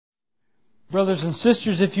Brothers and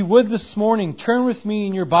sisters, if you would this morning, turn with me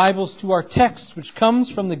in your Bibles to our text, which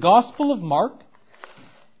comes from the Gospel of Mark,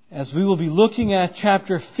 as we will be looking at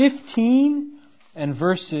chapter 15 and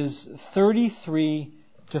verses 33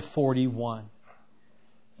 to 41.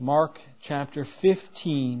 Mark chapter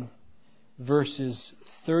 15, verses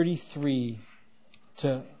 33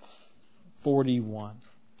 to 41.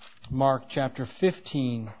 Mark chapter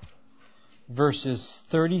 15, verses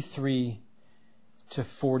 33 to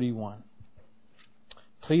 41.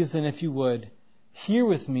 Please then, if you would, hear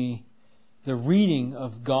with me the reading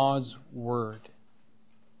of God's Word.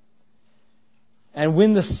 And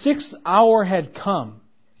when the 6th hour had come,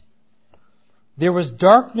 there was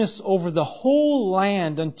darkness over the whole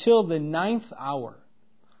land until the 9th hour.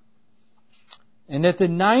 And at the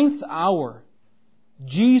 9th hour,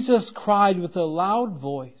 Jesus cried with a loud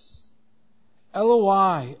voice,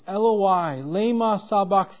 Eloi, Eloi, lema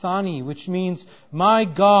sabachthani, which means, my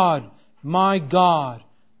God,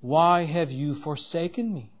 why have you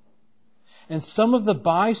forsaken me? And some of the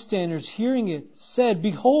bystanders hearing it said,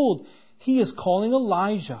 Behold, he is calling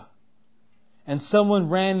Elijah. And someone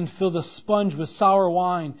ran and filled a sponge with sour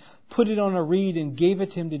wine, put it on a reed and gave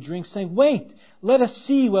it to him to drink, saying, Wait, let us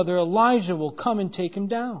see whether Elijah will come and take him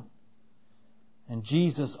down. And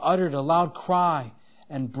Jesus uttered a loud cry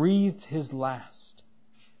and breathed his last.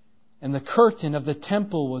 And the curtain of the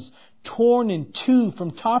temple was torn in two from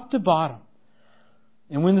top to bottom.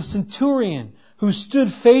 And when the centurion who stood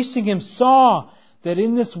facing him saw that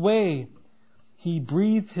in this way he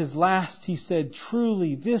breathed his last, he said,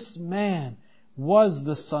 Truly this man was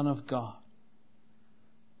the Son of God.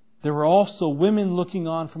 There were also women looking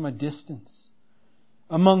on from a distance,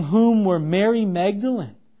 among whom were Mary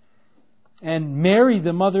Magdalene and Mary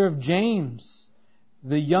the mother of James,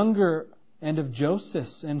 the younger, and of Joseph,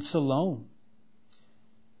 and Salome.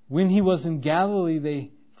 When he was in Galilee,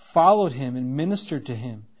 they followed him and ministered to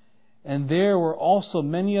him. And there were also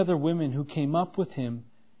many other women who came up with him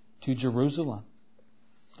to Jerusalem.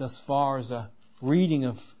 Thus far as a reading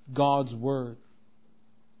of God's Word.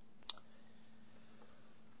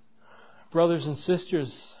 Brothers and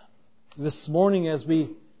sisters, this morning as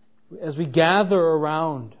we gather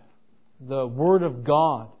around the Word of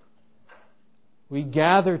God, we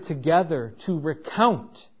gather together to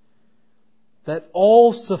recount that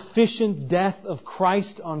all-sufficient death of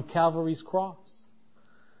Christ on Calvary's cross.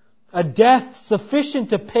 A death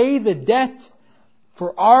sufficient to pay the debt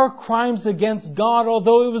for our crimes against God,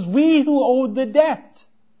 although it was we who owed the debt.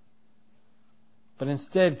 But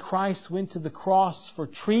instead, Christ went to the cross for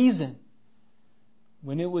treason,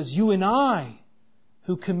 when it was you and I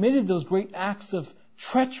who committed those great acts of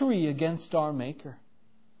treachery against our Maker.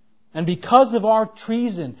 And because of our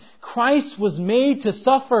treason, Christ was made to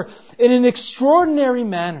suffer in an extraordinary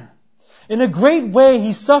manner. In a great way,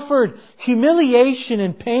 He suffered humiliation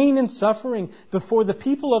and pain and suffering before the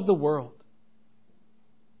people of the world.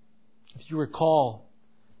 If you recall,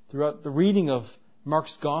 throughout the reading of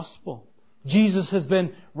Mark's Gospel, Jesus has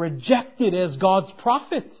been rejected as God's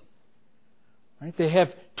prophet. Right? They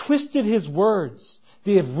have twisted His words.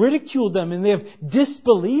 They have ridiculed them and they have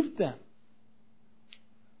disbelieved them.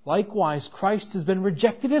 Likewise, Christ has been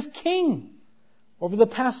rejected as king. Over the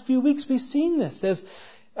past few weeks, we've seen this as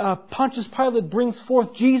Pontius Pilate brings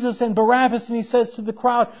forth Jesus and Barabbas, and he says to the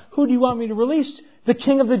crowd, Who do you want me to release? The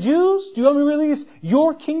King of the Jews? Do you want me to release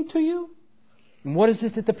your king to you? And what is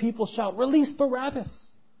it that the people shout? Release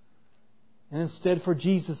Barabbas. And instead for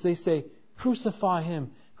Jesus, they say, Crucify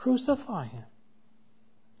him, crucify him.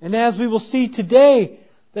 And as we will see today,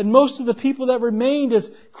 that most of the people that remained as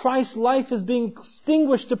Christ's life is being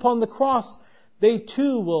extinguished upon the cross, they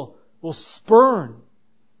too will spurn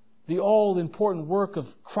the all-important work of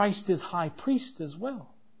Christ as high priest as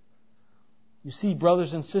well. You see,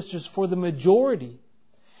 brothers and sisters, for the majority,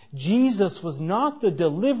 Jesus was not the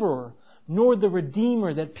deliverer nor the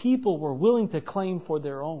redeemer that people were willing to claim for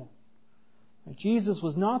their own. Jesus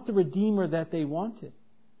was not the redeemer that they wanted.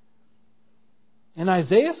 And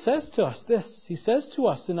Isaiah says to us this. He says to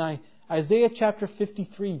us in Isaiah chapter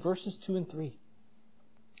 53, verses 2 and 3.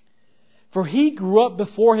 For he grew up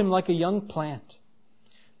before him like a young plant,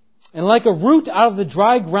 and like a root out of the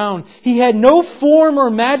dry ground. He had no form or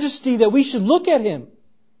majesty that we should look at him,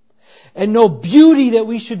 and no beauty that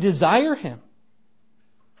we should desire him.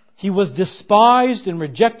 He was despised and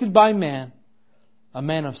rejected by man, a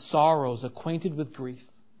man of sorrows, acquainted with grief.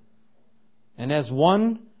 And as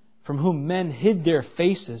one from whom men hid their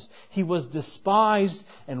faces, He was despised,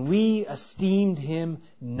 and we esteemed Him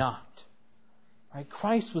not. Right?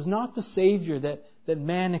 Christ was not the Savior that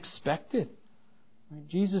man expected. Right?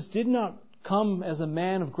 Jesus did not come as a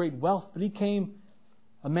man of great wealth, but He came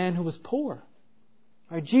a man who was poor.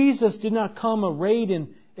 Right? Jesus did not come arrayed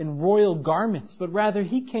in royal garments, but rather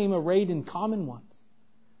He came arrayed in common ones.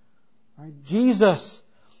 Right? Jesus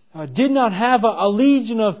did not have a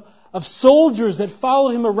legion of soldiers that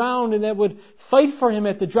followed Him around and that would fight for Him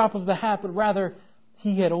at the drop of the hat, but rather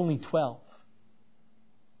He had only 12.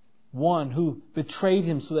 One who betrayed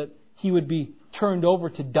Him so that He would be turned over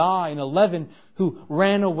to die, and 11 who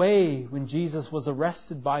ran away when Jesus was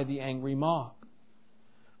arrested by the angry mob.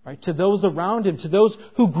 Right? To those around Him, to those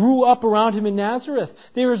who grew up around Him in Nazareth,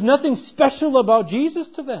 there is nothing special about Jesus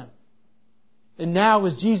to them. And now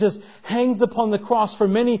as Jesus hangs upon the cross, for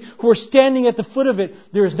many who are standing at the foot of it,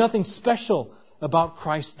 there is nothing special about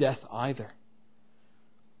Christ's death either.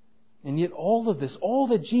 And yet all of this, all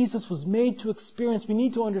that Jesus was made to experience, we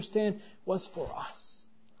need to understand, was for us.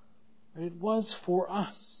 It was for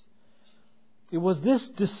us. It was this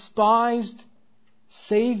despised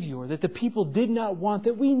Savior that the people did not want,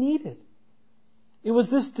 that we needed. It was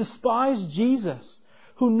this despised Jesus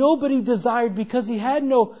who nobody desired because He had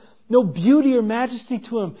no beauty or majesty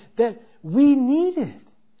to Him, that we needed.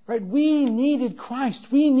 Right? We needed Christ.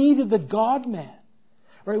 We needed the God-man.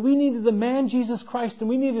 Right? We needed the man Jesus Christ, and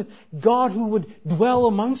we needed God who would dwell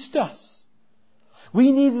amongst us.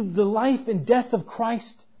 We needed the life and death of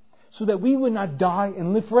Christ so that we would not die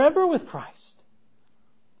and live forever with Christ.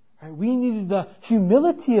 Right? We needed the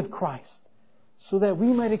humility of Christ so that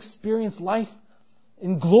we might experience life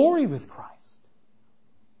in glory with Christ.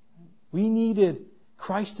 We needed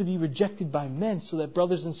Christ to be rejected by men so that,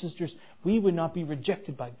 brothers and sisters, we would not be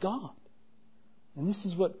rejected by God. And this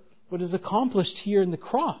is what is accomplished here in the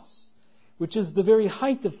cross, which is the very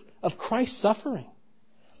height of Christ's suffering.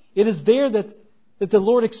 It is there that the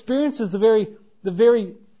Lord experiences the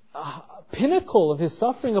very pinnacle of His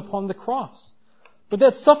suffering upon the cross. But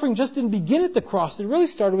that suffering just didn't begin at the cross. It really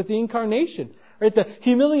started with the incarnation. Right? The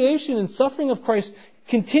humiliation and suffering of Christ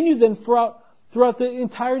continued then throughout the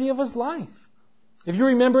entirety of His life. If you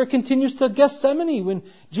remember, it continues to Gethsemane when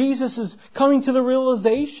Jesus is coming to the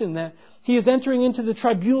realization that He is entering into the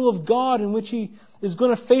tribunal of God in which He is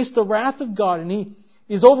going to face the wrath of God, and He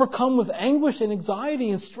is overcome with anguish and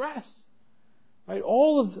anxiety and stress. Right?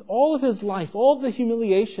 All of His life, all of the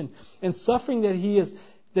humiliation and suffering that He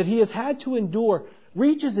has had to endure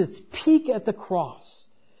reaches its peak at the cross.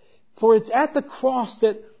 For it's at the cross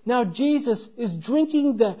that now Jesus is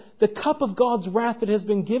drinking the cup of God's wrath that has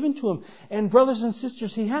been given to Him. And brothers and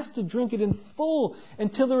sisters, He has to drink it in full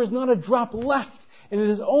until there is not a drop left. And it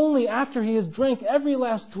is only after He has drank every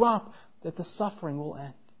last drop that the suffering will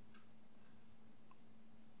end.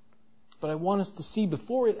 But I want us to see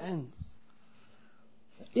before it ends,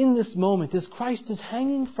 in this moment, as Christ is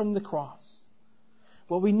hanging from the cross,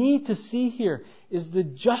 what we need to see here is the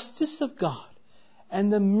justice of God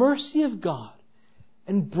and the mercy of God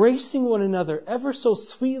embracing one another ever so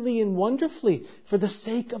sweetly and wonderfully for the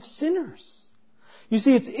sake of sinners. You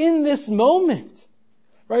see, it's in this moment,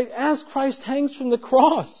 right, as Christ hangs from the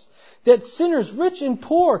cross, that sinners, rich and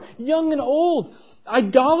poor, young and old,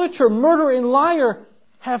 idolater, murderer and liar,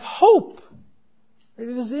 have hope. It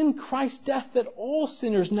is in Christ's death that all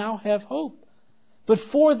sinners now have hope. But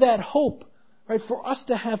for that hope, right, for us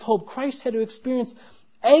to have hope, Christ had to experience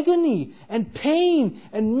agony and pain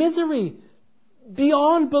and misery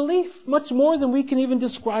beyond belief, much more than we can even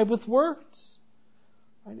describe with words.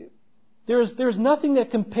 Right? There's nothing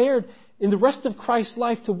that compared in the rest of Christ's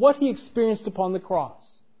life to what He experienced upon the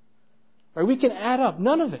cross. Right? We can add up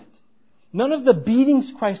none of it. None of the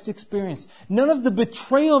beatings Christ experienced. None of the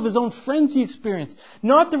betrayal of His own friends He experienced.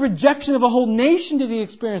 Not the rejection of a whole nation did He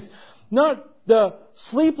experience. Not the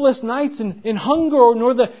sleepless nights and hunger,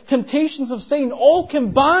 nor the temptations of Satan, all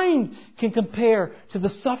combined can compare to the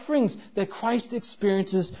sufferings that Christ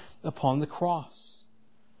experiences upon the cross.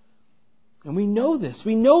 And we know this.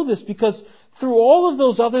 We know this because through all of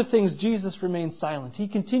those other things, Jesus remains silent. He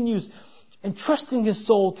continues entrusting His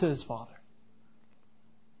soul to His Father.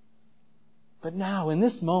 But now, in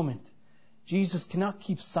this moment, Jesus cannot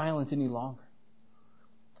keep silent any longer.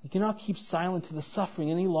 He cannot keep silent to the suffering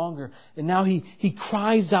any longer. And now he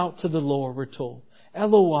cries out to the Lord, we're told.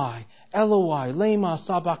 Eloi, Eloi, lema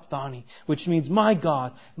sabachthani, which means, my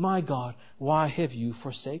God, why have you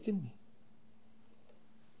forsaken me?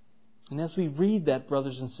 And as we read that,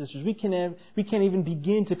 brothers and sisters, we can't even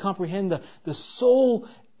begin to comprehend the soul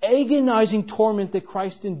agonizing torment that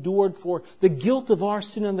Christ endured for the guilt of our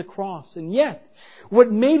sin on the cross. And yet,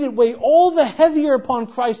 what made it weigh all the heavier upon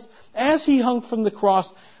Christ as He hung from the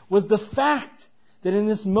cross was the fact that in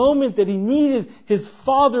this moment that He needed His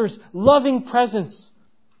Father's loving presence,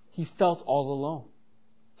 He felt all alone.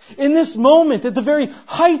 In this moment, at the very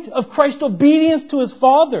height of Christ's obedience to His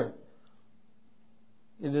Father,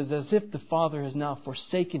 it is as if the Father has now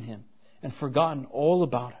forsaken Him and forgotten all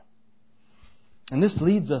about Him. And this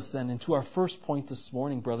leads us then into our first point this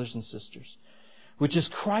morning, brothers and sisters, which is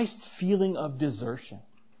Christ's feeling of desertion.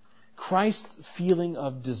 Christ's feeling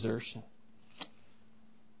of desertion.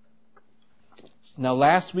 Now,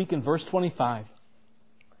 last week in verse 25,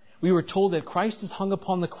 we were told that Christ is hung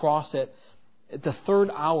upon the cross at the third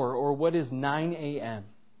hour, or what is 9 a.m.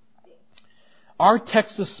 Our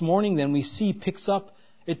text this morning, then, we see picks up,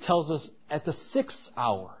 it tells us, at the 6th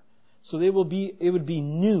hour. So it would be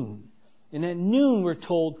noon. And at noon, we're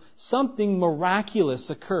told, something miraculous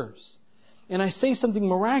occurs. And I say something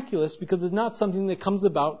miraculous because it's not something that comes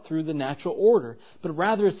about through the natural order, but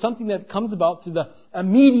rather it's something that comes about through the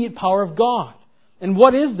immediate power of God. And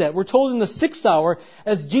what is that? We're told in the 6th hour,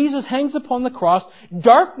 as Jesus hangs upon the cross,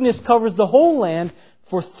 darkness covers the whole land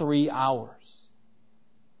for 3 hours.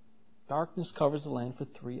 Darkness covers the land for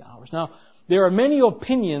 3 hours. Now, there are many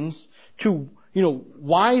opinions to,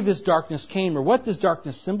 why this darkness came or what this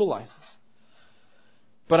darkness symbolizes.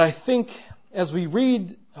 But I think as we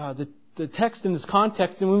read the text in its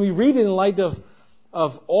context, and when we read it in light of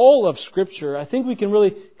all of Scripture, I think we can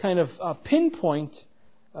really kind of pinpoint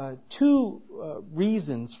two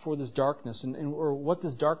reasons for this darkness or what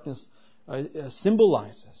this darkness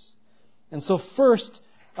symbolizes. And so first,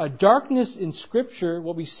 darkness in Scripture,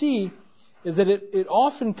 what we see is that it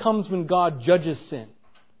often comes when God judges sin.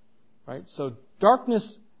 Right? So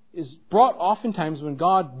darkness is brought oftentimes when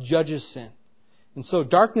God judges sin. And so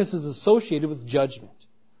darkness is associated with judgment.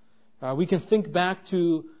 We can think back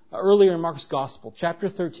to earlier in Mark's Gospel, chapter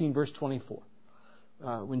 13, verse 24.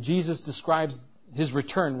 When Jesus describes His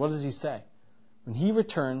return, what does He say? When He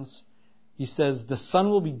returns, He says, the sun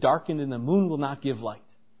will be darkened and the moon will not give light.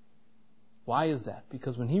 Why is that?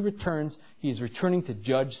 Because when He returns, He is returning to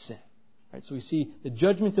judge sin. Right? So we see the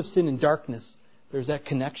judgment of sin and darkness. There's that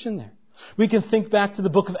connection there. We can think back to the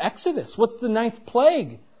book of Exodus. What's the 9th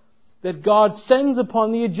plague that God sends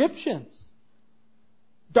upon the Egyptians?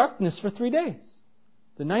 Darkness for 3 days.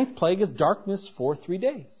 The 9th plague is darkness for 3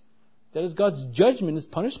 days. That is God's judgment, His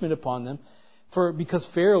punishment upon them because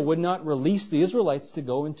Pharaoh would not release the Israelites to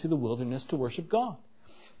go into the wilderness to worship God.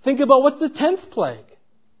 Think about what's the 10th plague.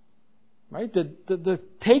 Right? The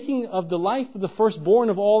taking of the life of the firstborn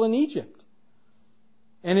of all in Egypt.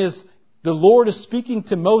 And as the Lord is speaking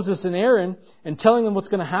to Moses and Aaron and telling them what's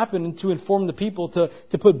going to happen and to inform the people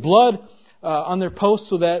to put blood on their posts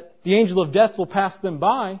so that the angel of death will pass them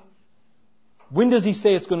by. When does He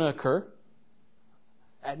say it's going to occur?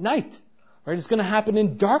 At night. Right? It's going to happen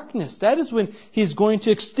in darkness. That is when He's going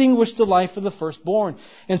to extinguish the life of the firstborn.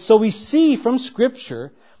 And so we see from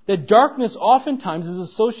Scripture that darkness oftentimes is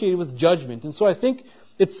associated with judgment. And so I think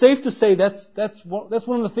it's safe to say that's one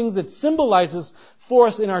of the things that symbolizes for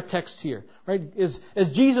us in our text here. Right? As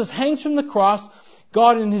Jesus hangs from the cross,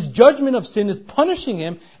 God in His judgment of sin is punishing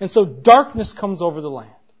Him, and so darkness comes over the land.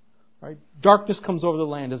 Right? Darkness comes over the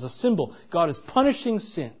land as a symbol. God is punishing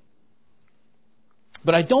sin.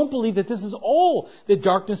 But I don't believe that this is all that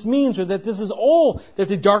darkness means, or that this is all that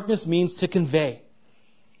the darkness means to convey.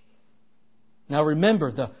 Now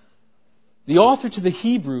remember, the author to the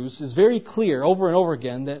Hebrews is very clear over and over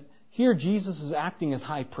again that here Jesus is acting as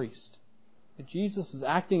high priest. That Jesus is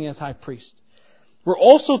acting as high priest. We're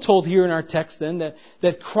also told here in our text then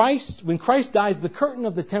that Christ, when Christ dies, the curtain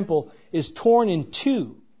of the temple is torn in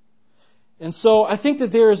two. And so I think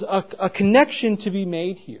that there is a connection to be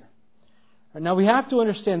made here. Now we have to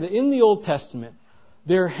understand that in the Old Testament,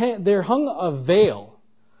 there hung a veil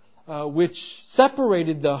which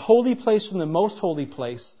separated the holy place from the most holy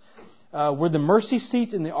place, where the mercy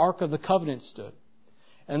seat and the Ark of the Covenant stood.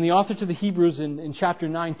 And the author to the Hebrews in chapter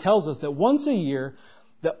 9 tells us that once a year,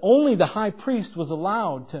 that only the high priest was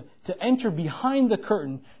allowed to enter behind the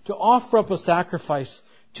curtain to offer up a sacrifice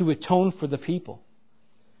to atone for the people.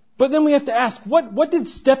 But then we have to ask, what did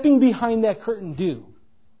stepping behind that curtain do?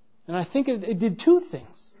 And I think it did two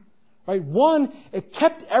things. Right? One, it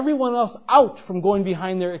kept everyone else out from going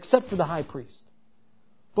behind there except for the high priest.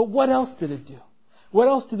 But what else did it do? What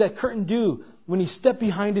else did that curtain do when he stepped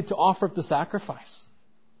behind it to offer up the sacrifice?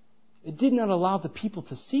 It did not allow the people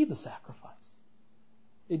to see the sacrifice.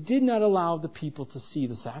 It did not allow the people to see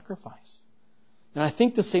the sacrifice. And I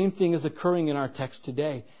think the same thing is occurring in our text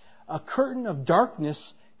today. A curtain of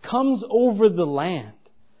darkness comes over the land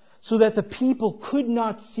so that the people could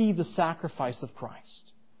not see the sacrifice of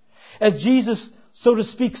Christ. As Jesus, so to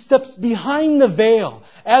speak, steps behind the veil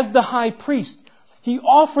as the high priest, He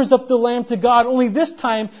offers up the lamb to God. Only this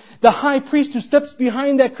time, the high priest who steps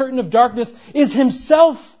behind that curtain of darkness is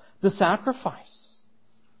Himself the sacrifice.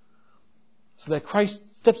 So that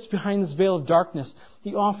Christ steps behind this veil of darkness.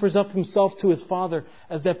 He offers up Himself to His Father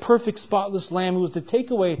as that perfect, spotless Lamb who was to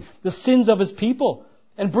take away the sins of His people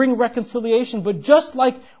and bring reconciliation. But just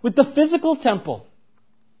like with the physical temple,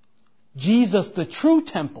 Jesus, the true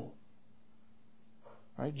temple,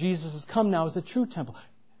 right? Jesus has come now as a true temple.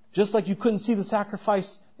 Just like you couldn't see the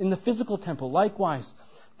sacrifice in the physical temple, likewise,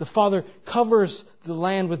 the Father covers the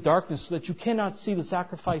land with darkness so that you cannot see the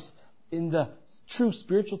sacrifice in the true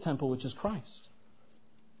spiritual temple, which is Christ.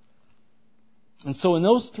 And so in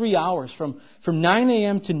those 3 hours, from 9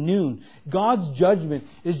 a.m. to noon, God's judgment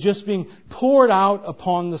is just being poured out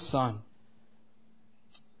upon the Son.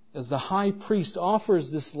 As the high priest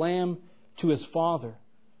offers this lamb to his Father,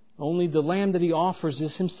 only the lamb that he offers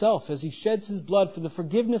is himself as he sheds his blood for the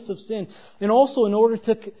forgiveness of sin and also in order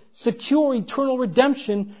to secure eternal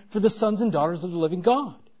redemption for the sons and daughters of the living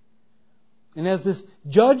God. And as this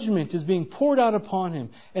judgment is being poured out upon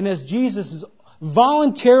him, and as Jesus is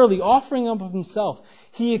voluntarily offering up of himself,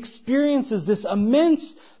 he experiences this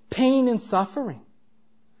immense pain and suffering.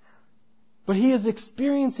 But he is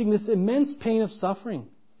experiencing this immense pain of suffering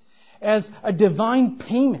as a divine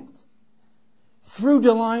payment through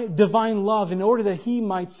divine love in order that he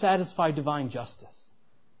might satisfy divine justice.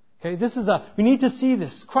 Okay, we need to see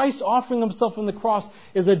this. Christ offering himself on the cross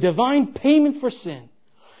is a divine payment for sin.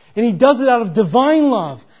 And he does it out of divine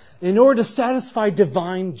love in order to satisfy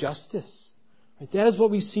divine justice. Right? That is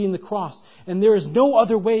what we see in the cross. And there is no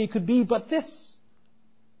other way it could be but this.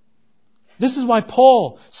 This is why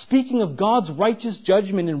Paul, speaking of God's righteous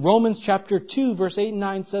judgment in Romans chapter 2, verse 8 and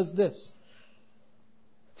 9, says this.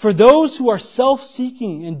 For those who are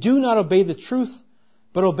self-seeking and do not obey the truth,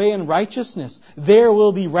 but obey unrighteousness, there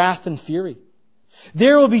will be wrath and fury.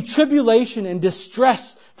 There will be tribulation and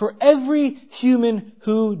distress for every human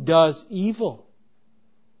who does evil.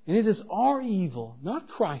 And it is our evil, not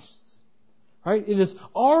Christ's. Right? It is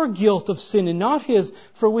our guilt of sin and not His,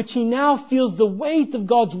 for which He now feels the weight of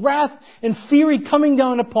God's wrath and fury coming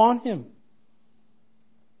down upon Him.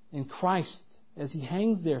 And Christ, as He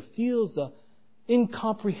hangs there, feels the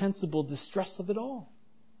incomprehensible distress of it all.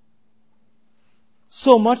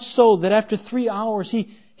 So much so that after 3 hours,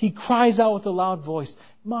 he cries out with a loud voice,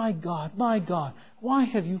 my God, why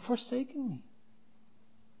have you forsaken me?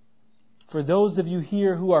 For those of you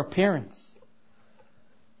here who are parents,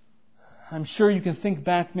 I'm sure you can think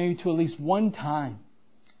back maybe to at least one time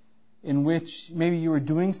in which maybe you were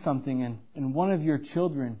doing something and one of your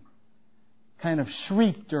children kind of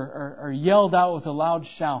shrieked or yelled out with a loud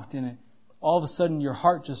shout, and all of a sudden your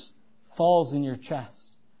heart just falls in your chest.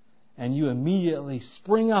 And you immediately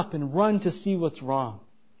spring up and run to see what's wrong.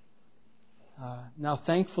 Now,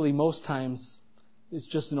 thankfully, most times it's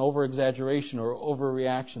just an over-exaggeration or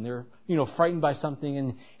overreaction. They're, frightened by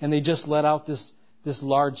something and they just let out this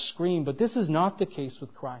large scream. But this is not the case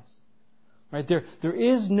with Christ. Right? There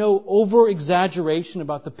is no over-exaggeration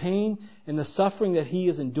about the pain and the suffering that He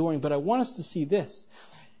is enduring. But I want us to see this.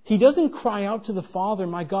 He doesn't cry out to the Father,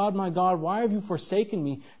 my God, why have you forsaken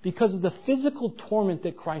me? Because of the physical torment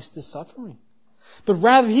that Christ is suffering. But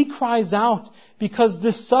rather, He cries out because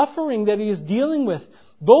the suffering that He is dealing with,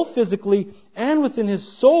 both physically and within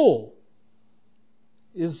His soul,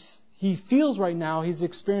 He feels right now He's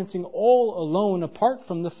experiencing all alone apart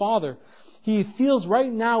from the Father. He feels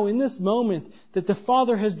right now in this moment that the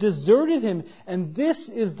Father has deserted Him, and this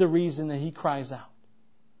is the reason that He cries out.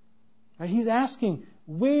 Right? He's asking,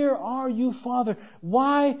 where are you, Father?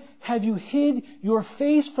 Why have you hid your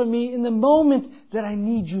face from me in the moment that I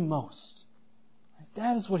need you most?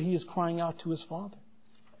 That is what he is crying out to his Father.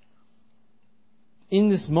 In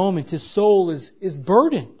this moment, his soul is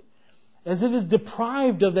burdened, as it is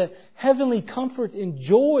deprived of that heavenly comfort and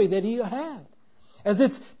joy that he had, as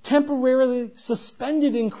it's temporarily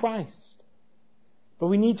suspended in Christ. But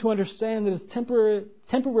we need to understand that it's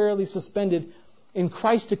temporarily suspended in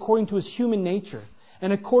Christ according to his human nature,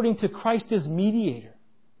 and according to Christ as mediator.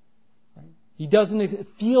 Right? He doesn't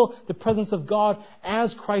feel the presence of God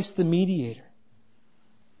as Christ the mediator.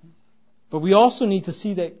 But we also need to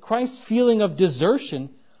see that Christ's feeling of desertion,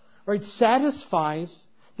 right, satisfies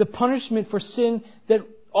the punishment for sin that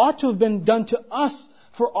ought to have been done to us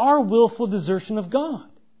for our willful desertion of God.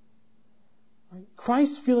 Right?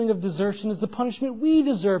 Christ's feeling of desertion is the punishment we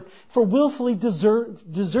deserve for willfully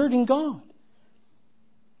deserting God.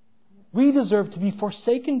 We deserve to be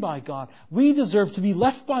forsaken by God. We deserve to be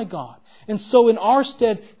left by God. And so in our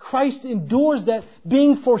stead, Christ endures that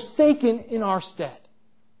being forsaken in our stead.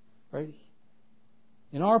 Right?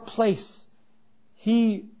 In our place,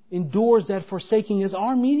 He endures that forsaking as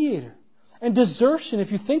our mediator. And desertion,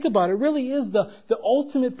 if you think about it, really is the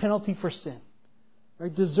ultimate penalty for sin.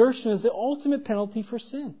 Right? Desertion is the ultimate penalty for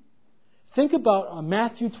sin. Think about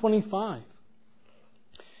Matthew 25.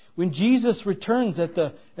 When Jesus returns at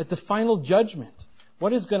the final judgment,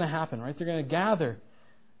 what is going to happen? Right? They're going to gather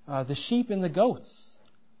the sheep and the goats.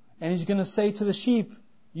 And He's going to say to the sheep,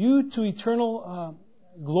 you to eternal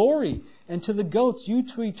glory, and to the goats, you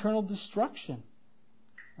to eternal destruction.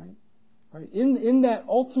 Right? In that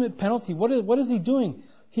ultimate penalty, what is He doing?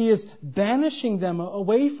 He is banishing them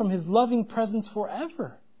away from His loving presence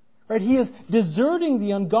forever. Right? He is deserting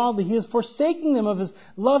the ungodly. He is forsaking them of His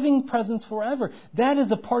loving presence forever. That is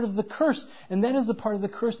a part of the curse. And that is the part of the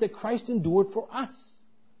curse that Christ endured for us.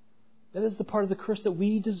 That is the part of the curse that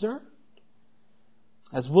we deserve.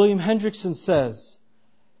 As William Hendrickson says,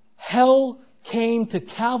 hell came to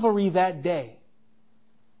Calvary that day,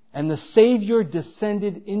 and the Savior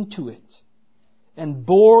descended into it and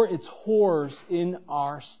bore its horrors in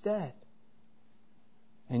our stead.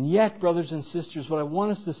 And yet, brothers and sisters, what I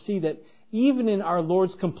want us to see, that even in our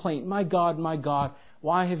Lord's complaint, my God,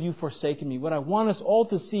 why have you forsaken me? What I want us all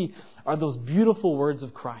to see are those beautiful words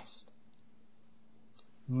of Christ.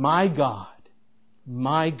 My God,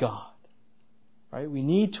 my God. Right? We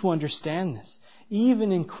need to understand this.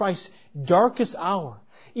 Even in Christ's darkest hour,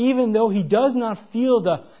 even though He does not feel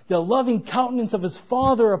the loving countenance of His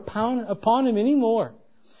Father upon Him anymore,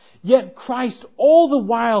 yet Christ all the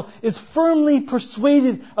while is firmly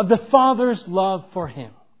persuaded of the Father's love for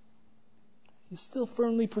Him. He's still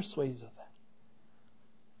firmly persuaded of that.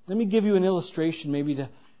 Let me give you an illustration maybe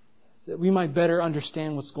that we might better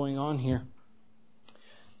understand what's going on here.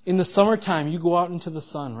 In the summertime, you go out into the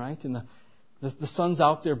sun, right? And the sun's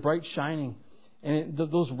out there bright shining. And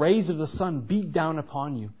those rays of the sun beat down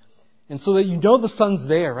upon you. And so that you know the sun's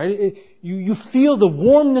there, right? You feel the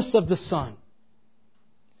warmness of the sun.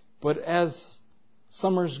 But as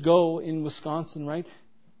summers go in Wisconsin, right?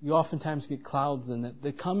 You oftentimes get clouds and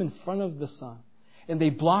they come in front of the sun. And they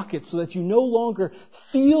block it so that you no longer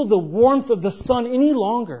feel the warmth of the sun any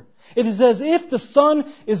longer. It is as if the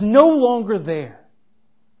sun is no longer there.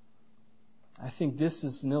 I think this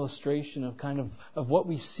is an illustration of what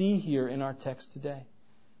we see here in our text today.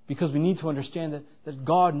 Because we need to understand that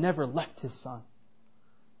God never left His Son.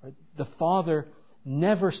 Right? The Father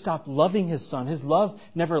never stopped loving His Son. His love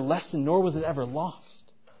never lessened, nor was it ever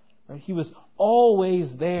lost. Right? He was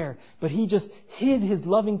always there, but He just hid His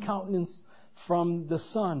loving countenance from the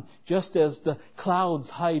sun, just as the clouds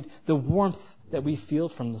hide the warmth that we feel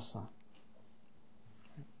from the sun.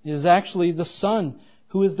 It is actually the Son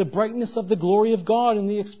who is the brightness of the glory of God and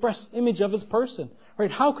the express image of His person.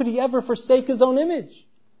 Right? How could He ever forsake His own image?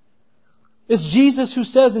 It's Jesus who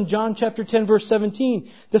says in John chapter 10 verse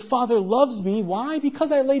 17, the Father loves me. Why?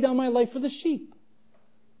 Because I lay down my life for the sheep.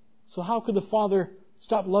 So how could the Father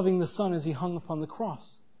stop loving the Son as He hung upon the cross?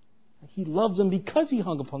 He loves Him because He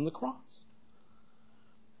hung upon the cross.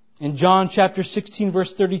 In John chapter 16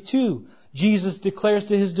 verse 32, Jesus declares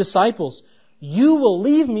to His disciples, you will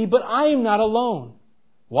leave me, but I am not alone.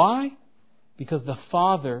 Why? Because the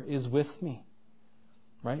Father is with me.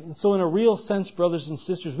 Right? And so in a real sense, brothers and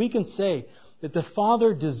sisters, we can say that the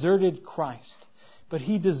Father deserted Christ. But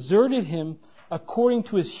He deserted Him according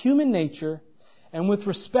to His human nature and with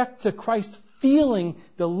respect to Christ feeling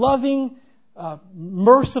the loving,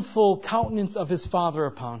 merciful countenance of His Father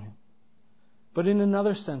upon Him. But in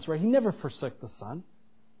another sense, right, He never forsook the Son.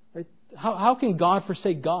 Right? How can God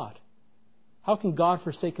forsake God? How can God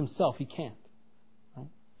forsake Himself? He can't.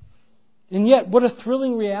 And yet, what a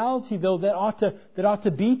thrilling reality, though, that ought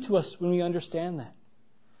to be to us when we understand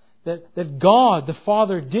that. That God, the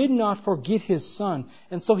Father, did not forget His Son.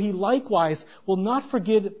 And so He likewise will not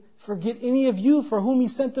forget any of you for whom He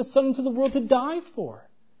sent the Son into the world to die for.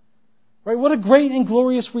 Right? What a great and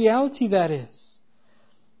glorious reality that is.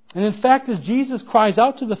 And in fact, as Jesus cries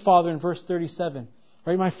out to the Father in verse 37,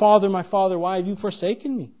 right? My Father, why have you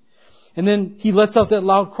forsaken me? And then He lets out that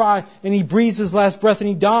loud cry and He breathes His last breath and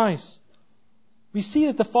He dies. We see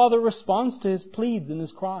that the Father responds to His pleads and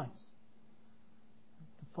His cries.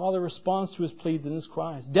 The Father responds to His pleads and His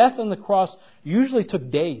cries. Death on the cross usually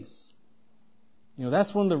took days.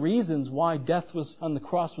 That's one of the reasons why death on the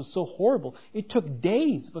cross was so horrible. It took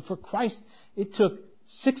days, but for Christ, it took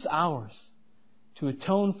 6 hours to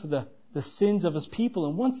atone for the sins of His people.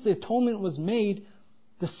 And once the atonement was made,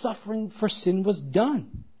 the suffering for sin was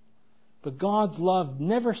done. But God's love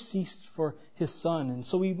never ceased for His Son. And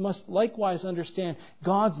so we must likewise understand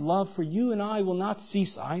God's love for you and I will not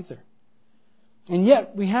cease either. And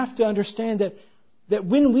yet we have to understand that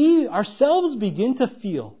when we ourselves begin to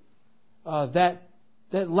feel that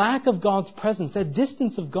that lack of God's presence, that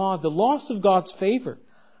distance of God, the loss of God's favor,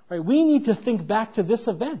 right? We need to think back to this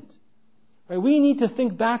event. Right? We need to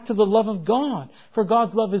think back to the love of God. For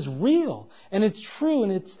God's love is real, and it's true,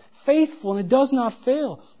 and it's faithful, and it does not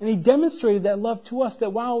fail. And He demonstrated that love to us,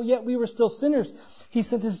 that while yet we were still sinners, He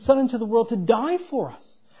sent His Son into the world to die for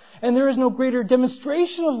us. And there is no greater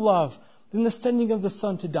demonstration of love than the sending of the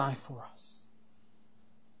Son to die for us.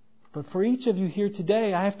 But for each of you here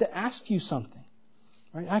today, I have to ask you something.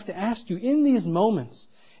 Right? I have to ask you, in these moments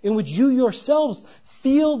in which you yourselves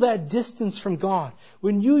feel that distance from God,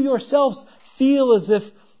 when you yourselves feel as if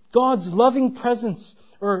God's loving presence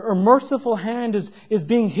or merciful hand is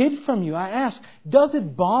being hid from you, I ask, does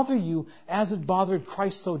it bother you as it bothered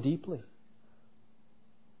Christ so deeply?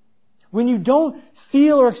 When you don't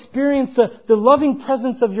feel or experience the loving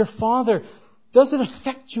presence of your Father, does it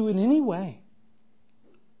affect you in any way?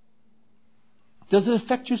 Does it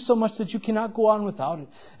affect you so much that you cannot go on without it?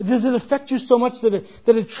 Does it affect you so much that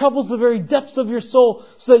it troubles the very depths of your soul,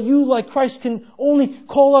 so that you, like Christ, can only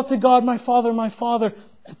call out to God, my Father,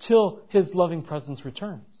 until His loving presence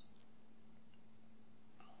returns?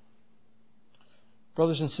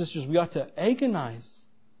 Brothers and sisters, we ought to agonize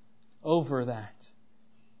over that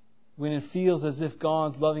when it feels as if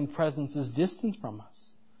God's loving presence is distant from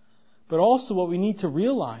us. But also what we need to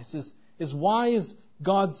realize is why is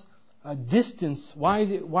God's distance, why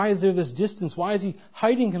is there this distance? Why is He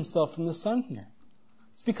hiding Himself from the Son here?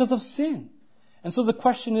 It's because of sin. And so the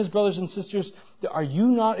question is, brothers and sisters, are you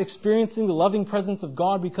not experiencing the loving presence of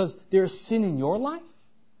God because there is sin in your life?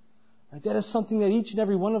 Right? That is something that each and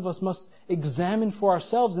every one of us must examine for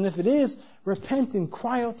ourselves. And if it is, repent and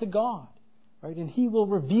cry out to God. Right? And He will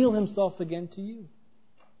reveal Himself again to you.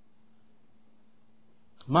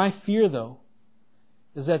 My fear, though,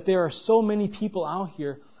 is that there are so many people out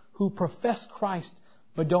here who profess Christ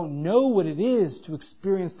but don't know what it is to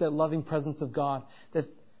experience that loving presence of God, that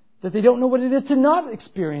they don't know what it is to not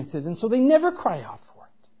experience it, and so they never cry out for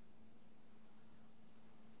it.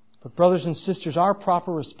 But brothers and sisters, our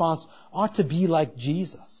proper response ought to be like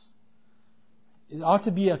Jesus. It ought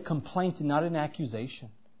to be a complaint and not an accusation.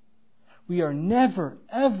 We are never,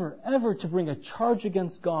 ever, ever to bring a charge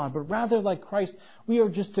against God, but rather like Christ, we are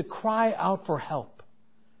just to cry out for help.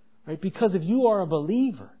 Right? Because if you are a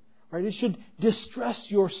believer, right, it should distress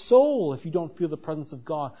your soul if you don't feel the presence of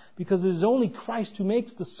God, because it is only Christ who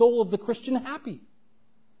makes the soul of the Christian happy.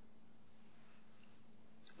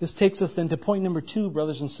 This takes us then to point number 2,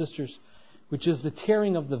 brothers and sisters, which is the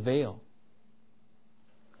tearing of the veil.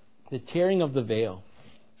 The tearing of the veil.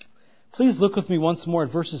 Please look with me once more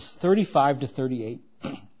at verses 35 to 38.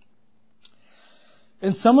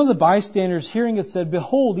 And some of the bystanders, hearing it, said,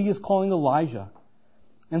 "Behold, he is calling Elijah."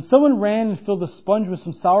 And someone ran and filled a sponge with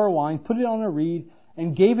some sour wine, put it on a reed,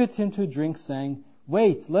 and gave it to him to drink, saying,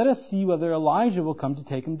 "Wait, let us see whether Elijah will come to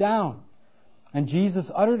take him down." And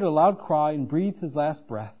Jesus uttered a loud cry and breathed his last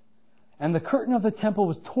breath. And the curtain of the temple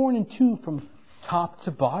was torn in two from top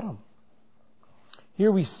to bottom.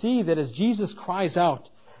 Here we see that as Jesus cries out,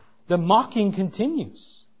 the mocking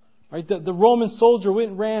continues. Right? The Roman soldier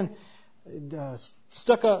went and ran,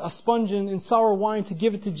 stuck a sponge in sour wine to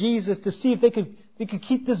give it to Jesus to see if they could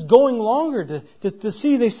keep this going longer. To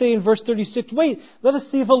see, they say in verse 36, "Wait, let us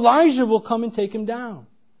see if Elijah will come and take him down."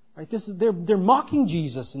 Right? They're mocking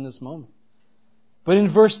Jesus in this moment. But in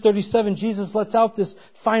verse 37, Jesus lets out this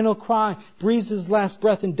final cry, breathes his last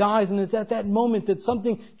breath, and dies. And it's at that moment that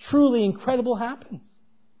something truly incredible happens.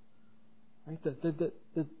 Right?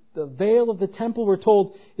 The veil of the temple, we're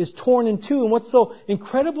told, is torn in two. And what's so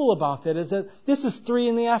incredible about that is that this is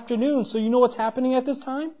 3 p.m. So you know what's happening at this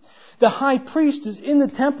time? The high priest is in the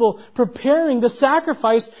temple preparing the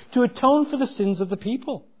sacrifice to atone for the sins of the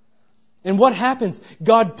people. And what happens?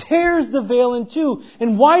 God tears the veil in two.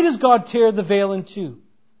 And why does God tear the veil in two?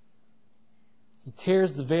 He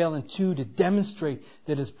tears the veil in two to demonstrate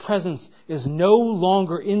that His presence is no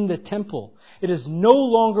longer in the temple. It is no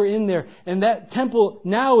longer in there. And that temple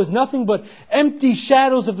now is nothing but empty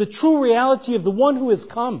shadows of the true reality of the one who has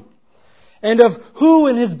come. And of who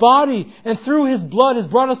in His body and through His blood has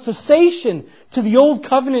brought a cessation to the old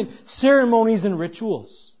covenant ceremonies and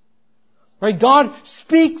rituals. Right? God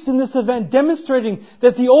speaks in this event, demonstrating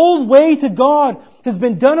that the old way to God has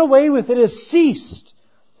been done away with. It has ceased.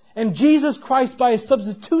 And Jesus Christ, by His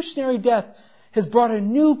substitutionary death, has brought a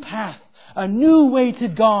new path, a new way to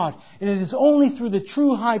God. And it is only through the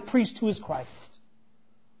true high priest who is Christ.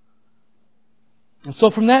 And so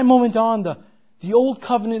from that moment on, the old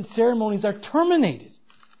covenant ceremonies are terminated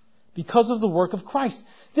because of the work of Christ.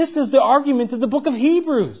 This is the argument of the book of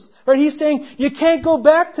Hebrews. Right? He's saying you can't go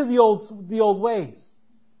back to the old ways.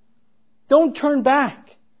 Don't turn back.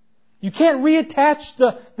 You can't reattach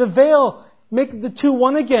the veil, make the two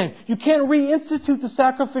one again. You can't reinstitute the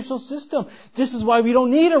sacrificial system. This is why we don't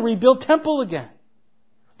need a rebuilt temple again.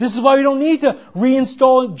 This is why we don't need to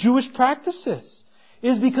reinstall Jewish practices.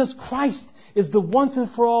 It is because Christ is the once and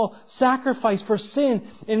for all sacrifice for sin,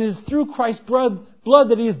 and it is through Christ's blood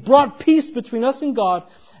that He has brought peace between us and God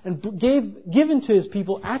and given to His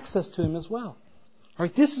people access to Him as well. All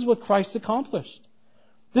right, this is what Christ accomplished.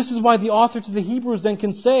 This is why the author to the Hebrews then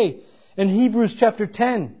can say in Hebrews chapter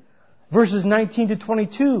 10, verses 19 to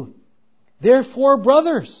 22, "Therefore,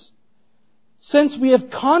 brothers, since we have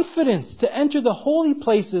confidence to enter the holy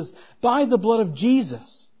places by the blood of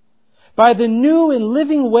Jesus, by the new and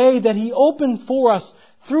living way that He opened for us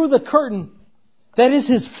through the curtain, that is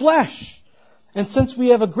His flesh, and since we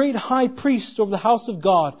have a great high priest over the house of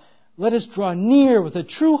God, let us draw near with a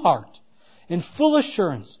true heart, in full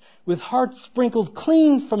assurance, with hearts sprinkled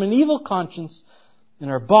clean from an evil conscience,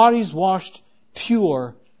 and our bodies washed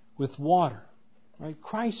pure with water." Right?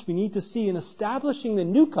 Christ, we need to see, in establishing the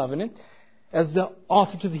new covenant, as the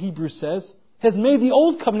author to the Hebrews says, has made the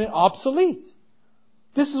old covenant obsolete.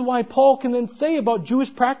 This is why Paul can then say about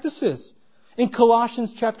Jewish practices in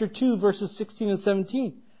Colossians chapter 2, verses 16 and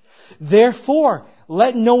 17. "Therefore,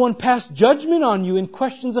 let no one pass judgment on you in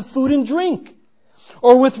questions of food and drink,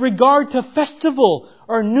 or with regard to festival,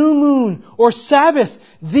 or new moon, or Sabbath.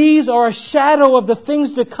 These are a shadow of the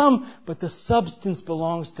things to come, but the substance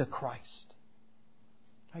belongs to Christ."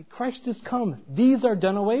 Right? Christ has come. These are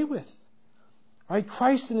done away with. Right?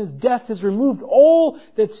 Christ in His death has removed all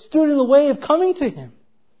that stood in the way of coming to Him.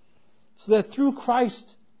 So that through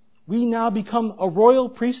Christ, we now become a royal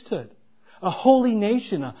priesthood, a holy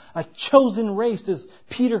nation, a chosen race, as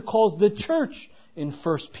Peter calls the church in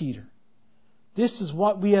 1 Peter. This is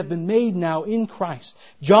what we have been made now in Christ.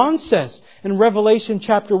 John says in Revelation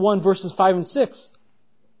chapter 1, verses 5 and 6,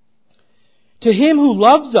 "To Him who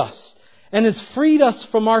loves us and has freed us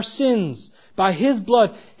from our sins by His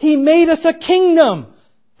blood, He made us a kingdom,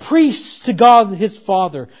 priests to God His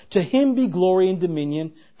Father. To Him be glory and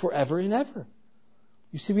dominion forever and ever."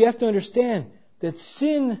 You see, we have to understand that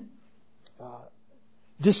sin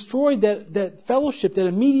destroyed that fellowship, that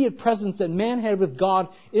immediate presence that man had with God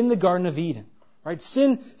in the Garden of Eden. Right?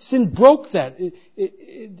 Sin broke that.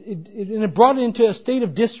 It brought it into a state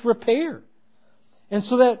of disrepair. And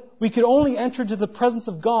so that we could only enter into the presence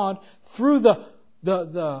of God through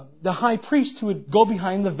the high priest who would go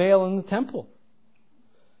behind the veil in the temple.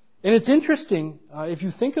 And it's interesting, if you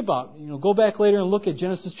think about, go back later and look at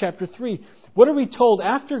Genesis chapter 3. What are we told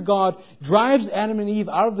after God drives Adam and Eve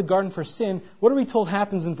out of the garden for sin? What are we told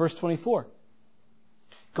happens in verse 24?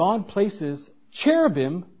 God places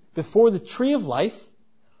cherubim before the tree of life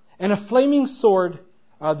and a flaming sword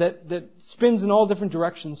that spins in all different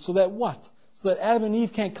directions, so that what? So that Adam and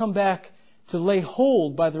Eve can't come back to lay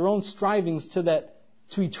hold by their own strivings to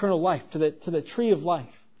eternal life, to the tree of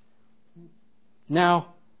life. Now,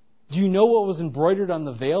 do you know what was embroidered on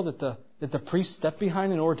the veil that the priest stepped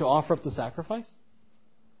behind in order to offer up the sacrifice?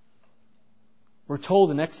 We're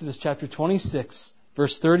told in Exodus chapter 26,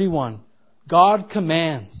 verse 31, God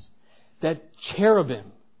commands that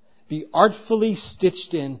cherubim be artfully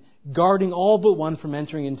stitched in, guarding all but one from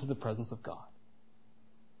entering into the presence of God.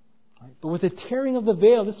 Right? But with the tearing of the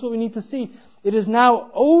veil, this is what we need to see. It is now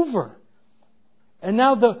over. And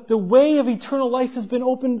now the way of eternal life has been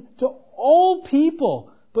opened to all people,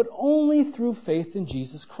 but only through faith in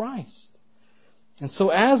Jesus Christ. And so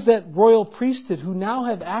as that royal priesthood who now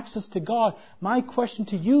have access to God, my question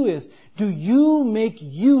to you is, do you make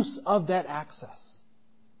use of that access?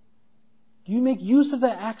 Do you make use of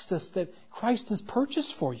that access that Christ has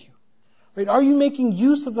purchased for you? Right? Are you making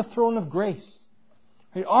use of the throne of grace?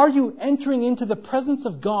 Right? Are you entering into the presence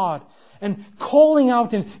of God and calling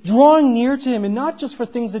out and drawing near to Him, and not just for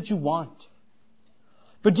things that you want?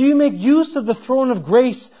 But do you make use of the throne of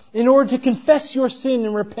grace in order to confess your sin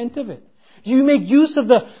and repent of it? Do you make use of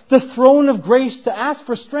the throne of grace to ask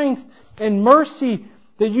for strength and mercy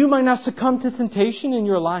that you might not succumb to temptation in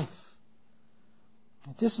your life?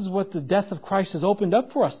 This is what the death of Christ has opened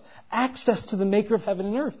up for us. Access to the Maker of heaven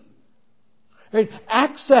and earth. Right?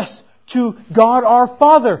 Access to God our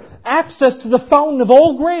Father. Access to the fountain of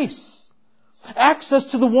all grace.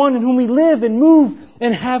 Access to the one in whom we live and move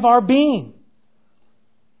and have our being.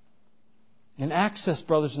 And access,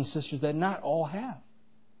 brothers and sisters, that not all have.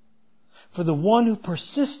 For the one who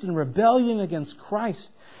persists in rebellion against Christ,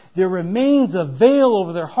 there remains a veil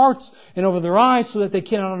over their hearts and over their eyes so that they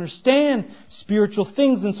cannot understand spiritual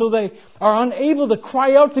things, and so they are unable to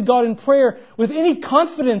cry out to God in prayer with any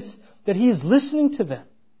confidence that He is listening to them.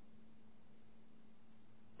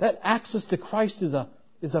 That access to Christ is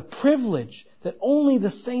a privilege that only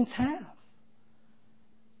the saints have.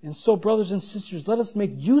 And so, brothers and sisters, let us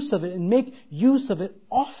make use of it, and make use of it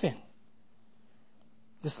often.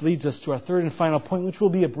 This leads us to our third and final point, which will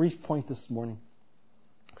be a brief point this morning.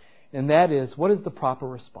 And that is, what is the proper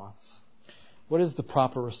response? What is the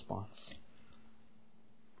proper response?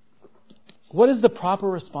 What is the proper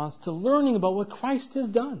response to learning about what Christ has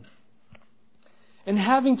done? And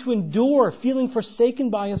having to endure feeling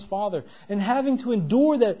forsaken by His Father, and having to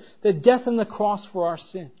endure that death on the cross for our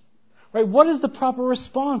sin. Right? What is the proper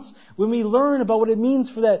response when we learn about what it means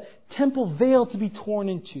for that temple veil to be torn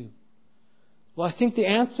in two? Well, I think the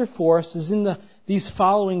answer for us is in these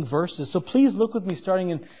following verses. So please look with me starting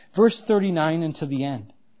in verse 39 and to the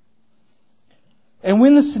end. And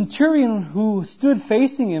when the centurion who stood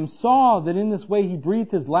facing him saw that in this way he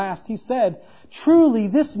breathed his last, he said, "Truly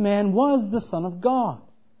this man was the Son of God."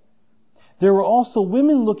 There were also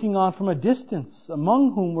women looking on from a distance,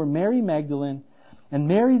 among whom were Mary Magdalene, and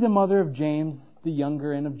Mary the mother of James the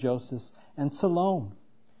younger and of Joseph, and Salome.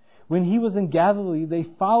 When he was in Galilee, they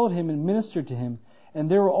followed him and ministered to him, and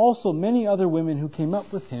there were also many other women who came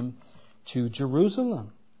up with him to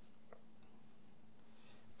Jerusalem.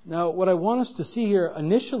 Now, what I want us to see here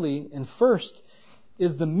initially and first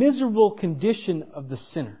is the miserable condition of the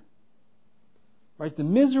sinner. Right? The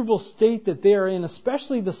miserable state that they are in,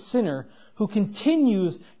 especially the sinner who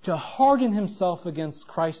continues to harden himself against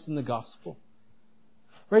Christ and the gospel.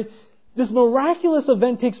 Right? This miraculous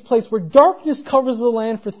event takes place where darkness covers the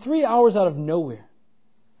land for 3 hours out of nowhere.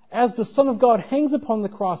 As the Son of God hangs upon the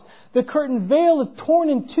cross, the curtain veil is torn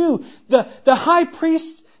in two. The high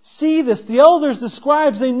priests see this. The elders, the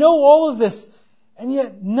scribes, they know all of this. And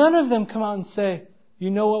yet none of them come out and say, "You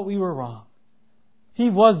know what, we were wrong. He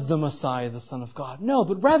was the Messiah, the Son of God." No,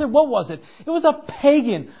 but rather, what was it? It was a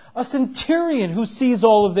pagan, a centurion who sees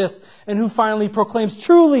all of this and who finally proclaims,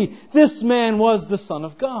 "Truly, this man was the Son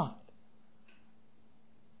of God."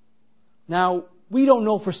 Now, we don't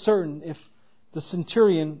know for certain if the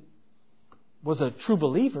centurion was a true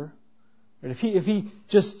believer. If he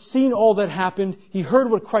just seen all that happened, he heard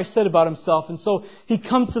what Christ said about himself, and so he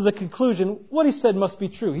comes to the conclusion, what he said must be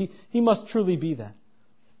true. He must truly be that.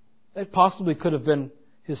 That possibly could have been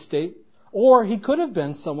his state. Or he could have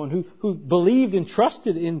been someone who believed and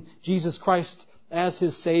trusted in Jesus Christ as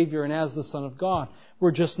his Savior and as the Son of God.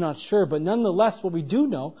 We're just not sure. But nonetheless, what we do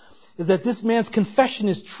know is that this man's confession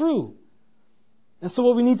is true. And so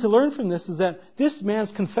what we need to learn from this is that this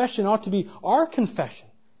man's confession ought to be our confession.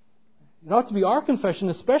 It ought to be our confession,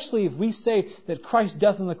 especially if we say that Christ's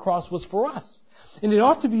death on the cross was for us. And it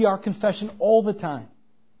ought to be our confession all the time.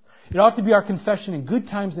 It ought to be our confession in good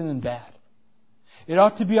times and in bad. It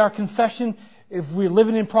ought to be our confession if we're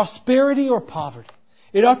living in prosperity or poverty.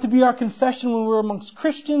 It ought to be our confession when we're amongst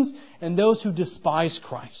Christians and those who despise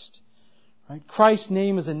Christ. Right? Christ's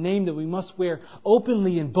name is a name that we must wear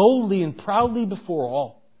openly and boldly and proudly before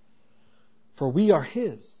all. For we are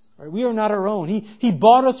His. Right? We are not our own. He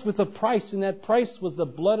bought us with a price, and that price was the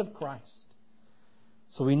blood of Christ.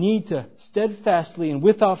 So we need to steadfastly and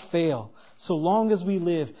without fail, so long as we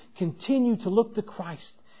live, continue to look to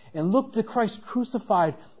Christ and look to Christ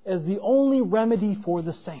crucified as the only remedy for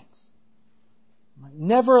the saints.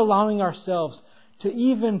 Never allowing ourselves to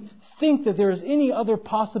even think that there is any other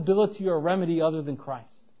possibility or remedy other than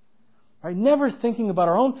Christ. Right? Never thinking about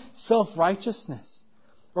our own self-righteousness,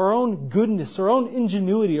 or our own goodness, our own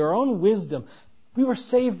ingenuity, our own wisdom. We were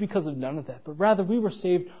saved because of none of that, but rather we were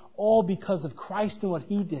saved all because of Christ and what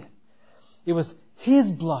He did. It was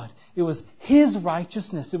His blood. It was His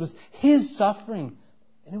righteousness. It was His suffering.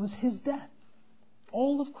 And it was His death.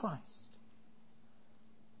 All of Christ.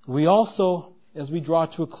 We also, as we draw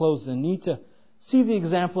to a close, need to see the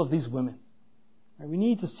example of these women. We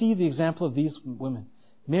need to see the example of these women.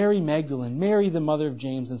 Mary Magdalene, Mary the mother of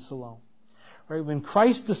James and Salome. Right? When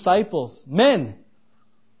Christ's disciples, men,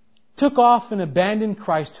 took off and abandoned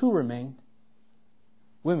Christ, who remained?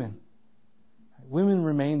 Women. Women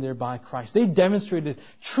remained there by Christ. They demonstrated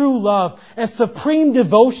true love and supreme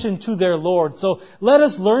devotion to their Lord. So let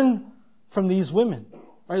us learn from these women.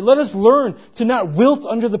 Right? Let us learn to not wilt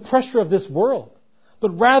under the pressure of this world,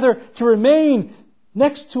 but rather to remain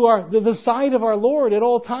next to the side of our Lord at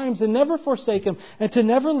all times and never forsake Him and to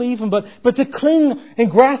never leave Him, but to cling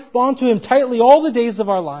and grasp onto Him tightly all the days of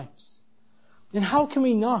our lives. And how can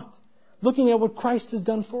we not? Looking at what Christ has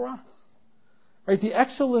done for us. Right? The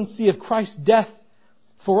excellency of Christ's death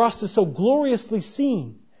for us is so gloriously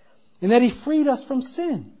seen in that He freed us from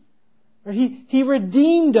sin. Right? He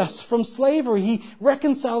redeemed us from slavery. He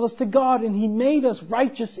reconciled us to God and He made us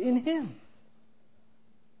righteous in Him.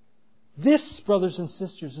 This, brothers and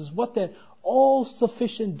sisters, is what that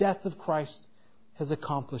all-sufficient death of Christ has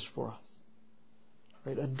accomplished for us.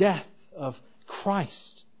 Right? A death of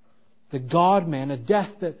Christ, the God-man, a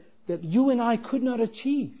death that you and I could not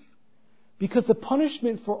achieve. Because the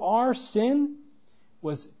punishment for our sin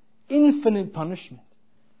was infinite punishment.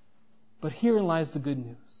 But herein lies the good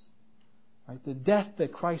news. Right? The death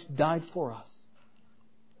that Christ died for us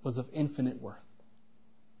was of infinite worth.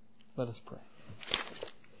 Let us pray.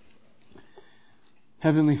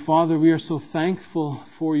 Heavenly Father, we are so thankful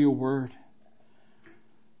for your word.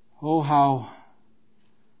 Oh, how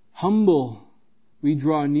humble we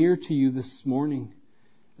draw near to you this morning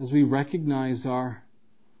as we recognize our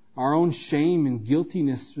own shame and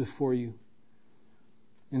guiltiness before you.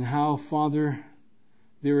 And how, Father,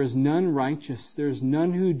 there is none righteous, there is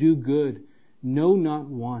none who do good, no, not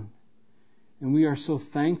one. And we are so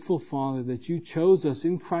thankful, Father, that you chose us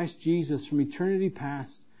in Christ Jesus from eternity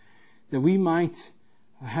past, that we might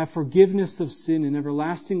have forgiveness of sin and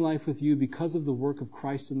everlasting life with you because of the work of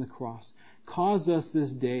Christ on the cross. Cause us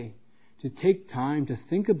this day to take time to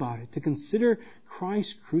think about it, to consider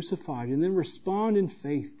Christ crucified, and then respond in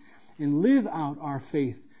faith and live out our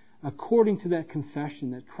faith according to that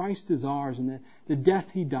confession that Christ is ours and that the death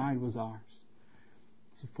He died was ours.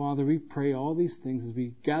 So, Father, we pray all these things as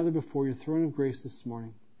we gather before your throne of grace this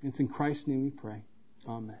morning. It's in Christ's name we pray.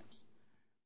 Amen.